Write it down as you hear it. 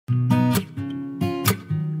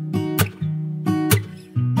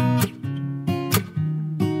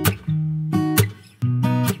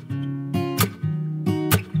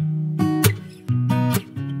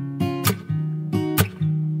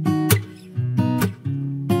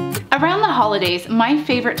Around the holidays, my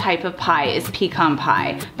favorite type of pie is pecan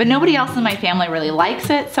pie, but nobody else in my family really likes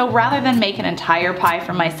it, so rather than make an entire pie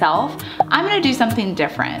for myself, I'm gonna do something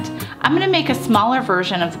different. I'm gonna make a smaller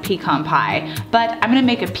version of the pecan pie, but I'm gonna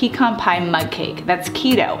make a pecan pie mug cake that's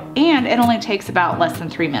keto, and it only takes about less than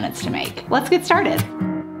 3 minutes to make. Let's get started.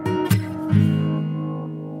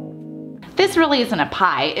 This really isn't a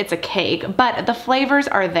pie, it's a cake, but the flavors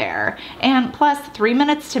are there. And plus 3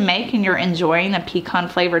 minutes to make and you're enjoying a pecan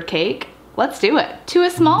flavored cake? Let's do it. To a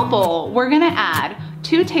small bowl, we're gonna add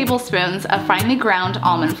 2 tablespoons of finely ground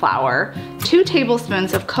almond flour, 2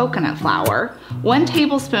 tablespoons of coconut flour, 1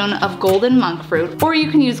 tablespoon of golden monk fruit, or you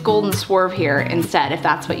can use golden swerve here instead if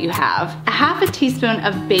that's what you have, a half a teaspoon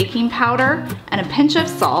of baking powder, and a pinch of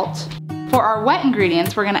salt. For our wet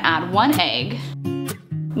ingredients, we're gonna add 1 egg,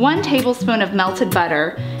 1 tablespoon of melted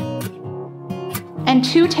butter, and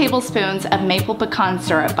 2 tablespoons of maple pecan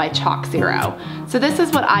syrup by Chalk Zero. So this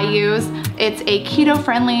is what I use. It's a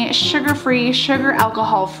keto-friendly, sugar-free, sugar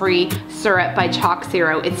alcohol-free syrup by Chalk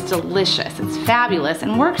Zero. It's delicious, it's fabulous,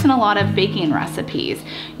 and works in a lot of baking recipes.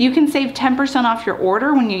 You can save 10% off your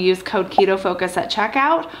order when you use code KETOFOCUS at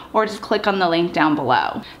checkout, or just click on the link down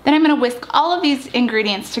below. Then I'm gonna whisk all of these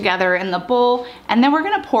ingredients together in the bowl, and then we're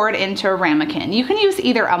gonna pour it into a ramekin. You can use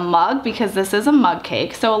either a mug, because this is a mug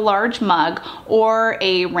cake, so a large mug, or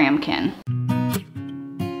a ramekin.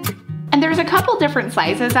 And there's a couple different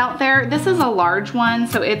sizes out there. This is a large one,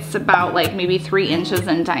 so it's about like maybe 3 inches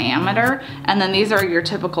in diameter. And then these are your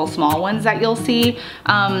typical small ones that you'll see.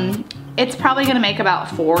 It's probably gonna make about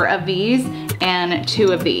 4 of these and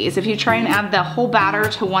 2 of these. If you try and add the whole batter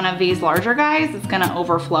to one of these larger guys, it's gonna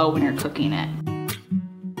overflow when you're cooking it.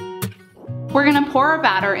 We're gonna pour our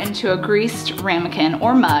batter into a greased ramekin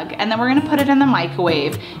or mug, and then we're gonna put it in the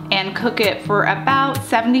microwave and cook it for about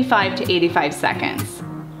 75 to 85 seconds.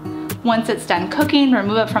 Once it's done cooking,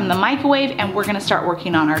 remove it from the microwave, and we're gonna start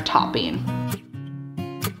working on our topping.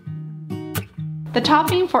 The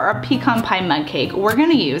topping for our pecan pie mug cake, we're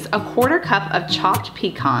gonna use a 1/4 cup of chopped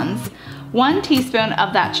pecans, 1 teaspoon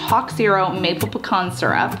of that Chalk Zero maple pecan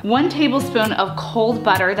syrup, 1 tablespoon of cold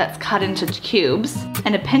butter that's cut into cubes,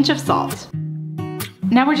 and a pinch of salt.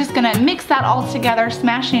 Now we're just gonna mix that all together,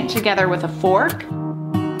 smashing it together with a fork.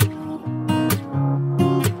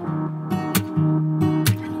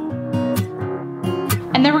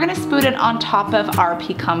 And then we're gonna spoon it on top of our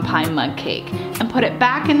pecan pie mug cake and put it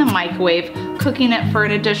back in the microwave, cooking it for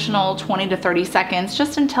an additional 20 to 30 seconds,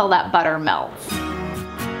 just until that butter melts.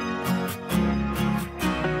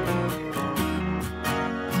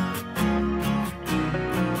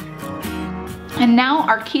 And now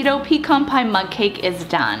our keto pecan pie mug cake is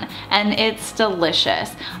done, and it's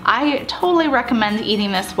delicious. I totally recommend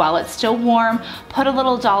eating this while it's still warm. Put a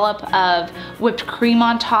little dollop of whipped cream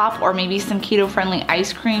on top, or maybe some keto-friendly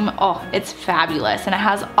ice cream. Oh, it's fabulous, and it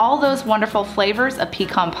has all those wonderful flavors of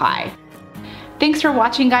pecan pie. Thanks for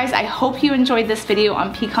watching, guys. I hope you enjoyed this video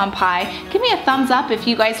on pecan pie. Give me a thumbs up if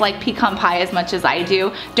you guys like pecan pie as much as I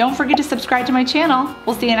do. Don't forget to subscribe to my channel.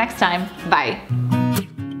 We'll see you next time. Bye.